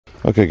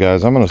Okay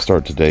guys, I'm going to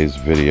start today's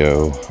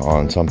video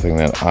on something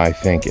that I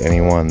think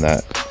anyone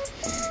that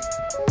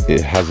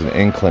it has an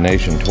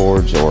inclination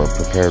towards or a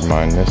prepared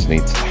mindedness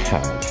needs to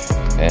have.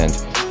 And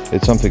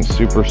it's something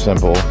super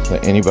simple that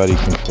anybody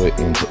can put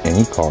into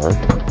any car.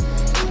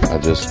 I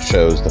just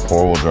chose the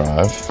four-wheel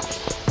drive.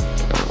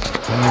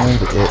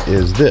 And it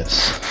is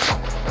this.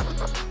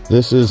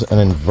 This is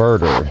an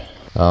inverter.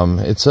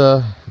 It's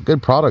a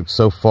good product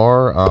so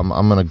far. I'm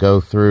going to go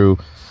through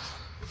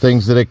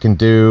things that it can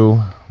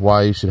do,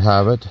 why you should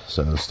have it,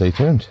 so stay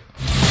tuned.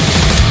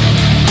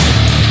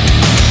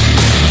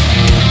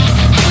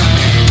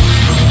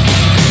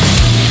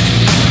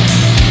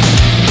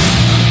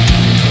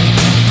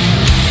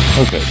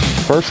 Okay,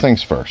 first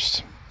things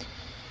first.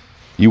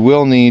 You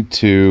will need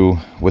to,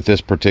 with this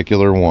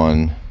particular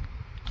one,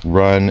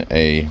 run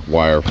a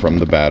wire from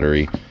the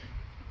battery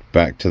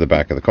back to the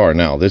back of the car.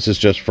 Now, this is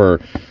just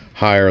for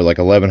higher, like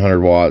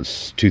 1100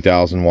 watts,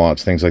 2000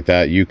 watts, things like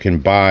that. You can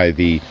buy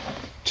the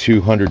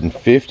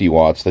 250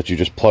 watts that you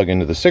just plug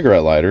into the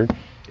cigarette lighter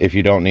if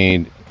you don't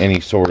need any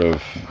sort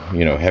of,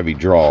 heavy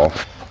draw.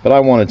 But I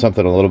wanted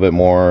something a little bit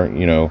more,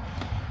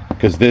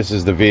 because this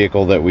is the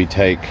vehicle that we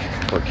take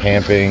for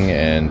camping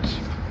and,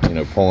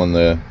 pulling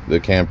the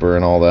camper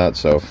and all that.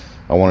 So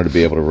I wanted to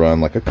be able to run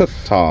like a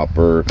cooktop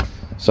or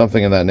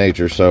something of that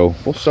nature. So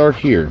we'll start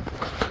here.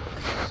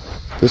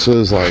 This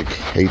was like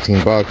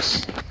 18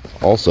 bucks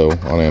also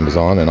on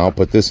Amazon, and I'll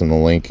put this in the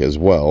link as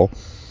well.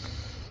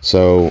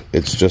 So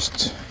it's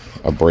just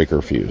a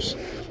breaker fuse.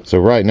 So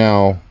right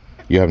now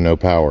you have no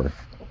power.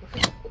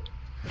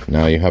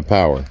 Now you have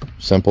power.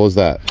 Simple as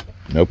that.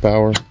 No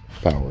power,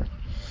 power.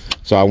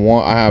 So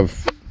I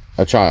have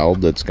a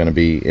child that's going to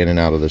be in and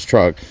out of this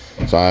truck,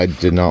 so I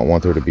did not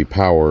want there to be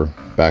power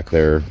back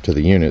there to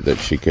the unit that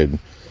she could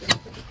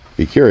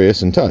be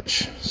curious and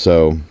touch.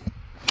 So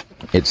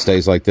it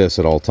stays like this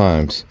at all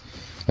times.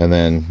 And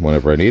then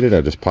whenever I need it, I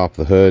just pop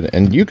the hood.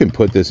 And you can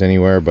put this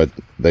anywhere, but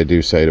they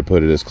do say to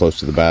put it as close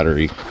to the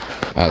battery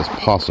as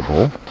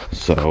possible.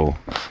 So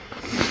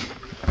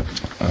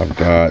I've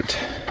got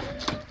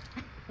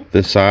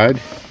this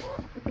side,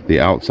 the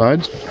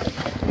outside,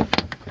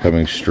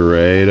 coming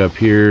straight up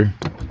here,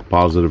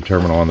 positive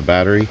terminal on the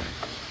battery.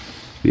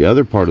 The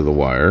other part of the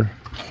wire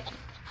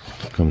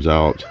comes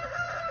out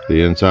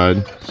the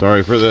inside.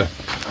 Sorry for the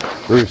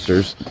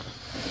roosters.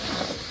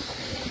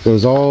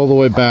 Goes all the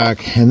way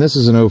back, and this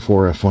is an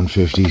 04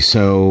 F-150,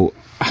 so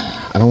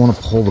I don't want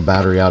to pull the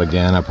battery out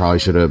again. I probably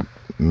should have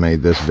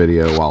made this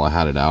video while I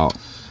had it out.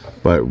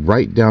 But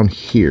right down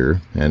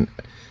here, and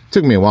it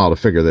took me a while to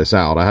figure this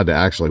out. I had to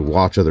actually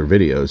watch other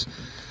videos.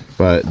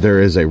 But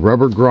there is a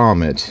rubber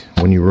grommet.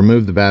 When you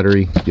remove the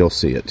battery, you'll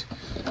see it.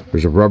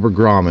 There's a rubber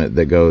grommet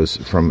that goes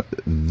from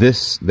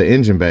the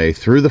engine bay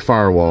through the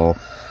firewall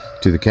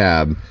to the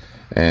cab,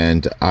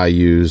 and I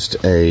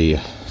used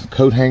a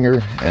coat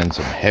hanger and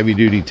some heavy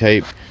duty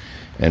tape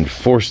and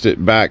forced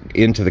it back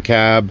into the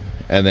cab,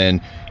 and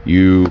then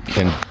you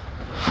can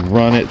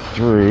run it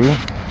through.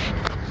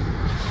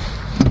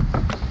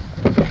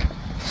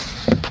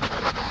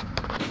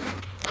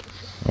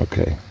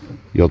 Okay,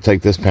 you'll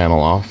take this panel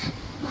off.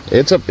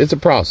 It's a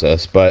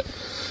process, but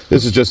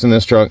this is just in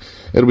this truck.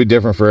 It'll be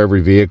different for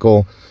every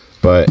vehicle,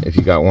 but if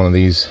you got one of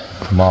these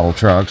model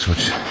trucks,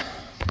 which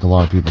a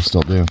lot of people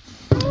still do,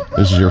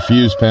 this is your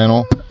fuse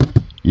panel.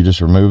 You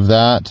just remove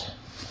that,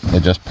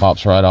 it just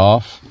pops right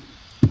off.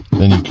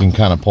 Then you can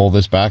kind of pull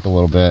this back a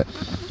little bit,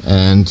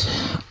 and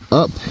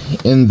up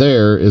in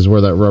there is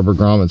where that rubber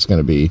grommet's going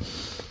to be.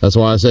 That's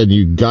why I said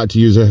you got to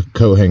use a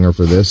coat hanger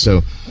for this.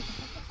 So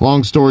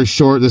long story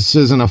short, this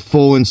isn't a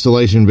full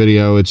installation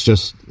video. It's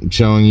just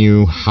showing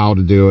you how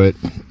to do it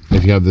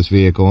if you have this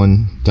vehicle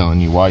and telling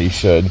you why you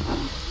should.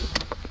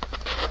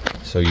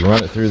 So you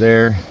run it through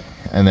there,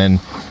 and then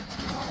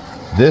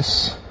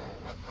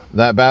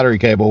that battery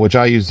cable, which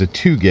I used a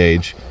 2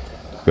 gauge,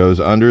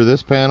 goes under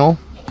this panel,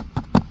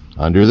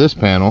 under this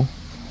panel,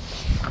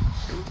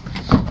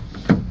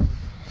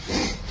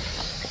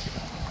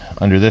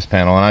 under this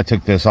panel, and I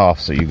took this off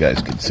so you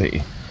guys could see,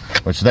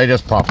 which they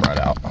just pop right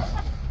out.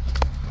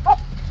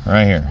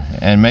 Right here.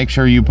 And make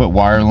sure you put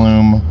wire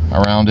loom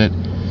around it.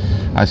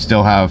 I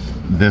still have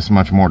this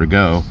much more to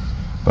go,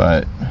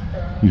 but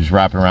you just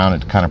wrap it around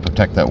it to kind of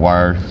protect that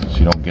wire so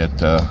you don't get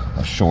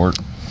a short.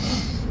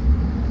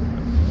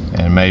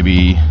 And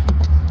maybe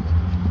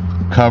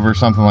cover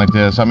something like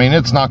this. I mean,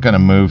 it's not going to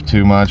move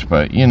too much,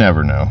 but you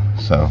never know.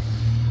 So,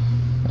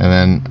 and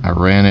then I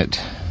ran it.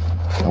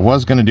 I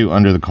was going to do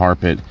under the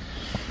carpet,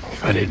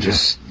 but it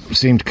just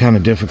seemed kind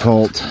of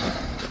difficult.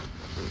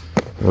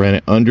 I ran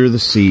it under the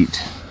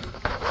seat,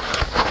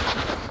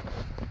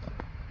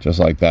 just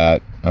like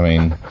that. I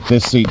mean,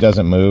 this seat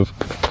doesn't move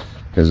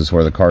because it's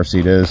where the car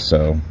seat is,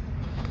 so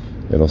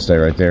it'll stay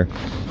right there.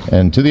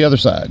 And to the other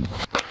side,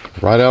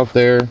 right out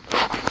there.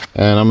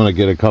 And I'm gonna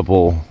get a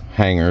couple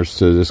hangers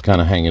to just kind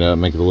of hang it up,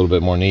 make it a little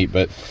bit more neat.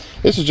 But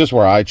this is just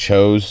where I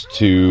chose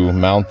to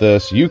mount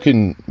this. You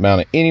can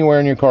mount it anywhere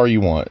in your car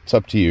you want. It's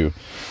up to you.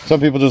 Some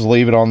people just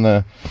leave it in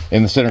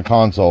the center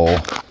console,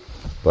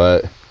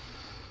 but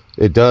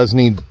it does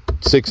need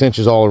 6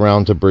 inches all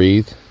around to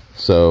breathe.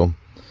 So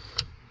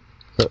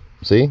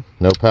see,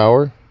 no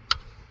power.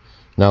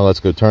 Now let's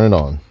go turn it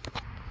on.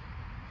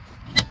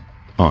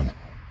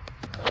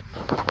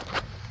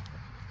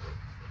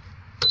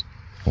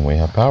 And we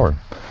have power.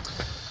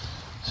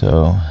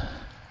 So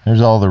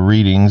there's all the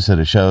readings that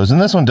it shows,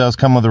 and this one does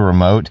come with a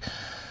remote,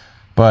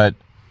 but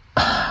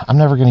I'm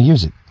never going to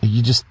use it.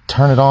 You just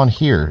turn it on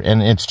here,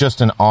 and it's just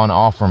an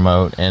on-off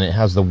remote, and it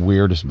has the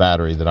weirdest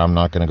battery that I'm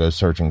not going to go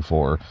searching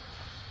for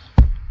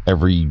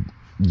every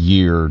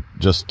year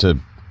just to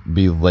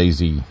be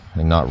lazy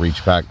and not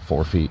reach back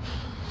 4 feet.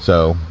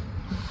 So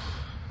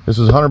this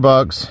was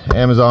 $100,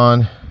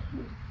 Amazon,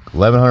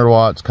 1100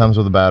 watts, comes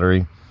with a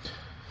battery,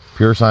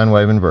 pure sine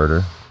wave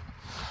inverter.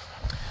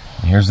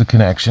 And here's the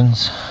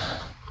connections.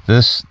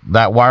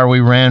 That wire we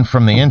ran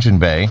from the engine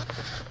bay,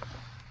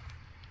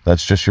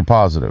 that's just your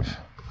positive.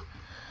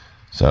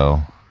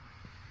 So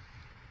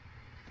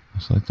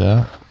just like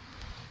that.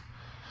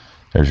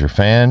 There's your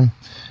fan.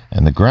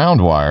 And the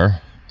ground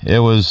wire, it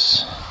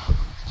was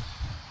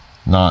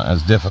not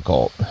as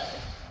difficult.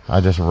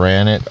 I just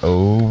ran it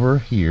over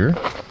here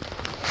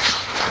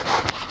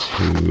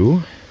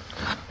to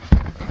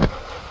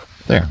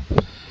there.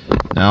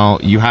 Now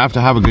you have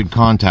to have a good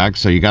contact,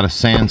 so you got to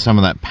sand some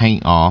of that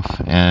paint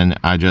off, and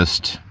I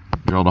just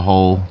drilled a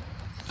hole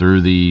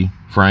through the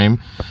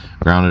frame,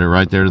 grounded it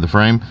right there to the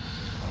frame.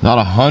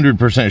 Not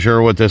 100%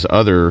 sure what this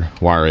other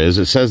wire is.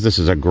 It says this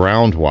is a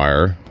ground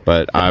wire,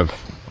 but I've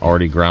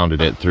already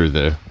grounded it through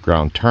the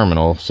ground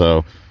terminal,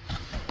 so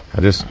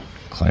I just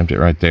clamped it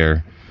right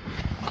there.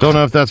 Don't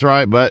know if that's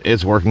right, but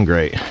it's working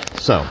great.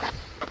 So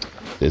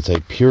it's a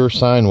pure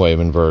sine wave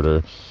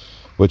inverter,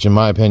 which in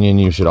my opinion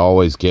you should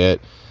always get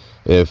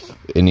if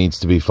it needs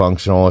to be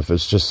functional. If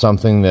it's just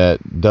something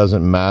that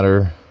doesn't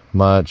matter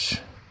much,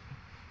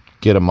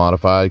 get a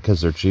modified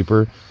because they're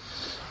cheaper.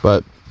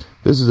 But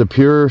this is a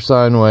pure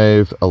sine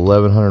wave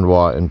 1100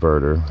 watt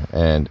inverter,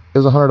 and it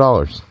was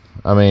 $100.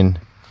 I mean,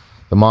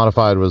 the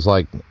modified was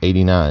like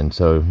 89,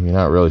 so you're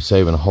not really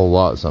saving a whole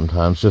lot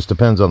sometimes. Just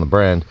depends on the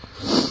brand.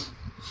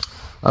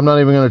 I'm not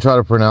even going to try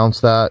to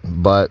pronounce that,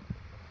 but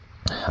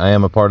I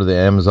am a part of the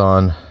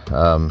Amazon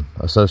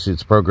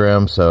Associates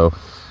program, so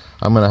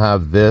I'm going to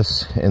have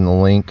this in the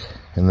link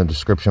in the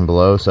description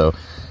below. So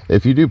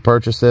if you do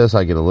purchase this,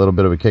 I get a little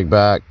bit of a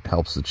kickback,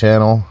 helps the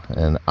channel,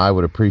 and I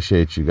would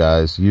appreciate you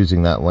guys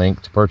using that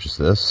link to purchase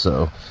this.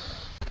 So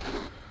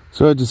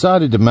I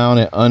decided to mount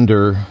it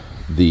under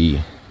the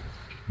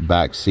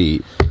back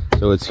seat.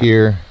 So it's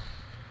here.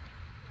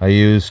 I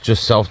use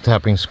just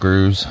self-tapping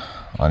screws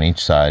on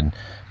each side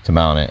to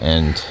mount it,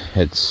 and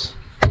it's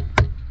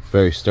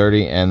very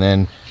sturdy. And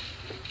then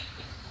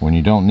when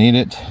you don't need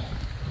it,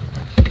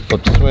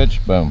 flip the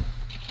switch, boom,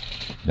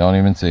 don't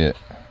even see it,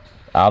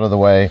 out of the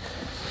way,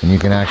 and you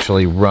can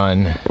actually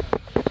run.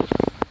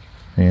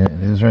 There it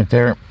is right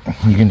there.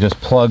 You can just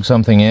plug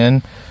something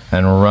in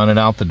and run it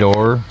out the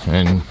door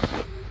and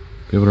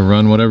be able to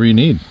run whatever you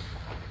need.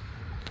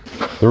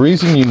 The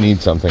reason you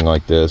need something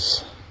like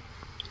this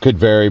could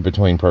vary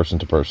between person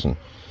to person.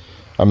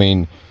 I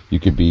mean, you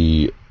could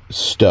be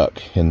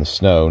stuck in the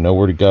snow,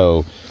 nowhere to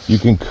go. You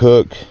can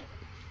cook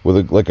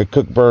with like a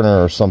cook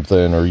burner or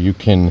something, or you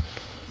can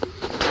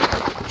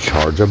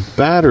charge a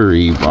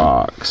battery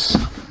box.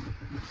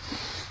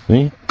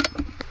 See?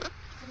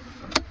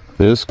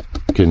 This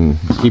can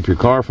keep your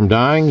car from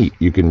dying.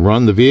 You can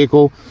run the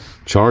vehicle,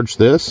 charge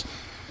this,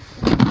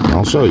 and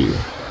I'll show you.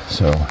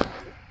 So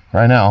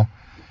right now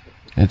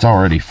it's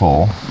already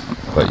full,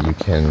 but you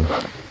can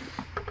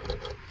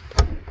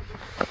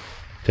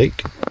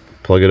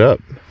plug it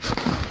up,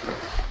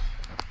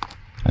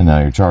 and now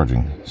you're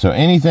charging. So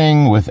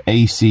anything with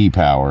AC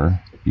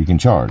power you can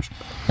charge.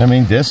 I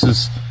mean, this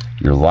is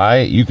your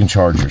light. You can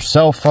charge your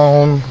cell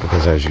phone,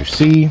 because as you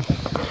see,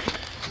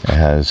 it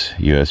has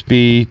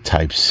USB,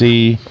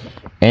 Type-C,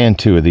 and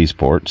 2 of these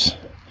ports.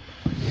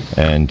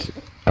 And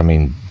I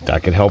mean,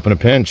 that could help in a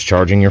pinch,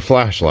 charging your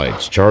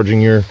flashlights,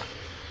 charging your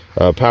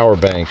power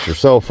banks, your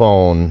cell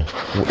phone.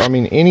 I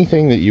mean,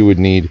 anything that you would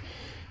need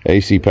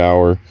AC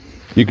power.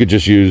 You could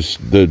just use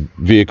the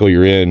vehicle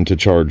you're in to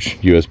charge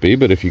USB,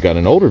 but if you got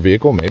an older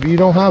vehicle, maybe you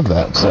don't have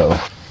that. So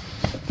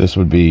this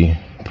would be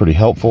pretty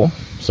helpful.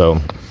 So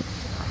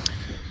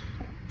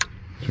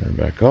turn it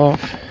back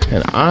off,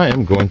 and I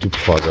am going to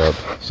plug up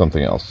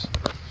something else.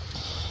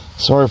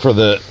 Sorry for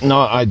the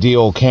not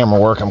ideal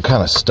camera work. I'm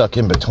kind of stuck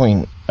in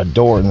between a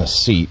door and the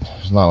seat.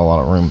 There's not a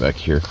lot of room back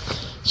here.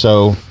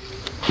 So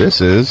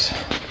this is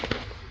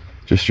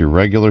just your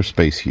regular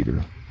space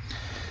heater.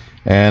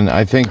 And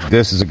I think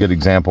this is a good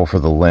example for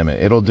the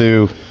limit. It'll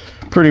do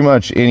pretty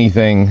much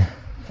anything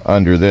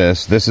under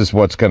this. This is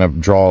what's going to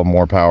draw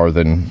more power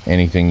than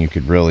anything you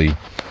could really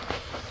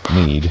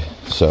need.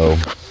 So,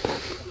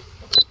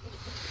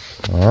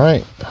 all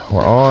right,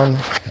 we're on.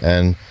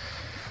 And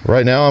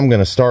right now I'm going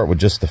to start with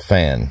just the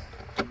fan.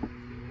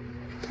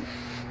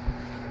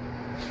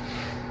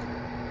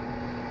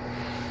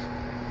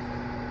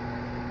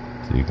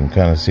 So you can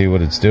kind of see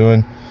what it's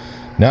doing.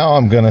 Now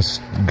I'm gonna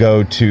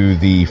go to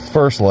the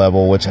first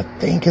level, which I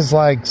think is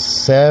like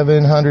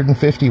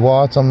 750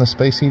 watts on the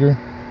space heater.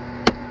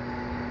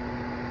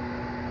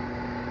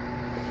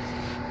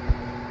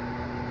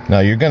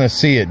 Now you're gonna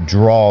see it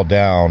draw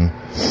down,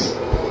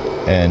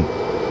 and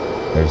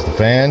there's the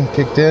fan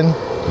kicked in.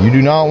 You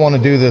do not want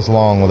to do this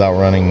long without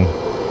running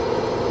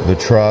the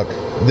truck.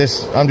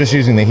 I'm just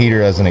using the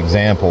heater as an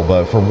example,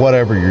 but for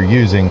whatever you're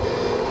using,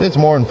 if it's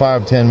more than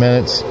 5-10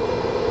 minutes,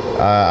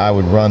 I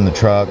would run the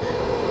truck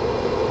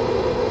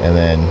and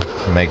then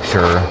make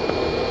sure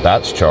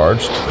that's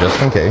charged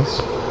just in case.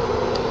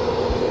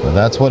 But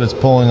that's what it's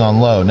pulling on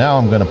low. Now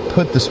I'm going to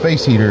put the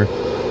space heater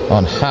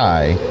on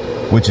high,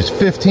 which is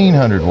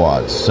 1500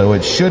 watts. So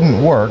it shouldn't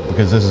work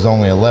because this is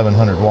only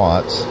 1100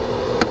 watts.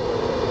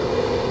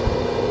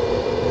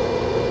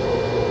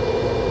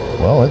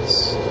 Well,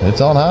 it's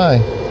on high,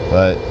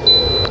 but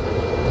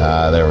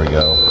there we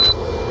go.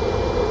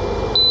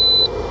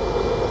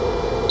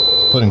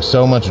 It's putting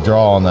so much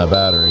draw on that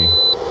battery.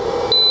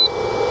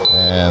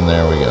 And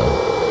there we go.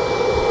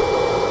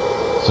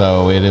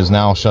 So it is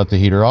now shut the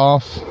heater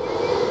off,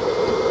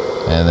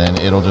 and then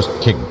it'll just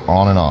kick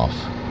on and off.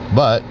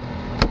 But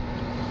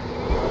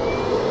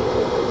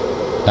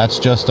that's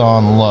just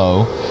on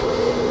low.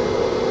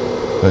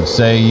 But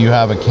say you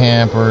have a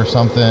camper or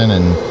something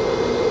and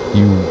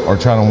you are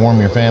trying to warm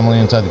your family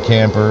inside the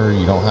camper,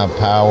 you don't have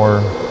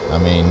power. I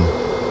mean,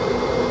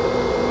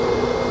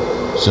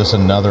 it's just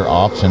another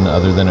option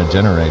other than a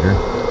generator.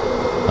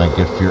 Like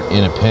if you're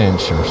in a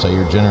pinch, or say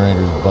your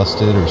generator's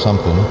busted or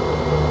something.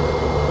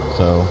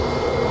 So,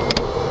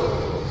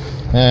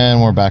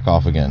 and we're back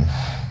off again.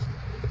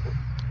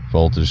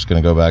 Voltage is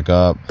going to go back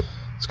up.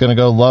 It's going to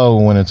go low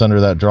when it's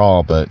under that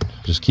draw, but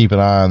just keep an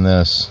eye on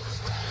this.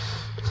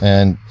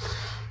 And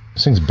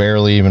this thing's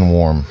barely even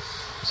warm.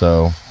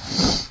 So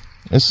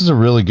this is a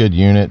really good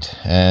unit.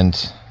 And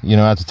you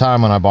know, at the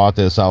time when I bought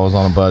this, I was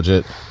on a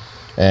budget,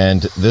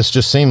 and this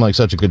just seemed like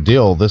such a good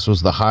deal. This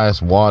was the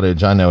highest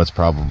wattage. I know it's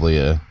probably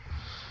a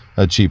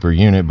cheaper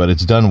unit, but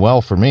it's done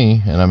well for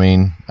me. And I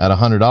mean, at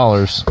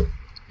 $100, you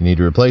need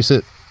to replace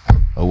it.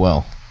 Oh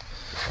well.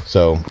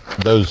 So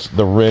the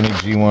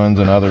Renogy ones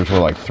and others were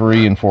like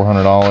 $300 and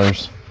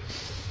 $400.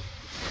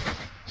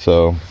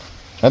 So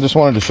I just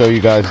wanted to show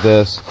you guys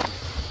this.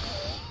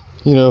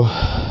 You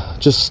know,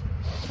 just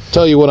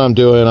tell you what I'm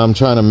doing. I'm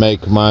trying to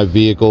make my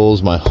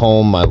vehicles, my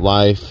home, my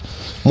life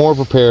more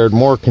prepared,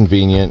 more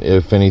convenient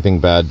if anything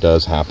bad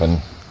does happen.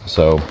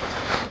 So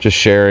just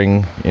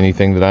sharing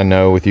anything that I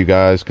know with you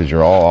guys, because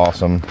you're all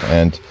awesome,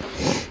 and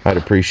I'd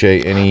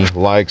appreciate any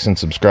likes and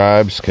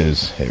subscribes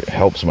because it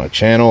helps my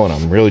channel, and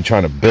I'm really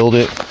trying to build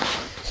it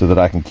so that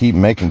I can keep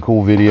making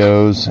cool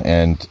videos.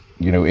 And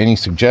you know, any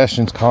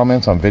suggestions,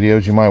 comments on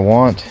videos you might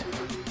want,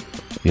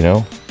 you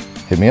know,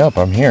 hit me up.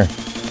 I'm here.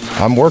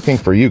 I'm working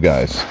for you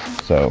guys.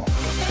 So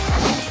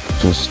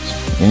just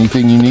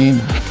anything you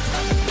need,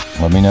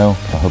 let me know.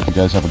 I hope you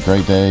guys have a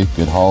great day,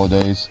 good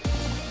holidays,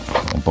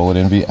 and Bullet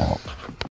Envy out.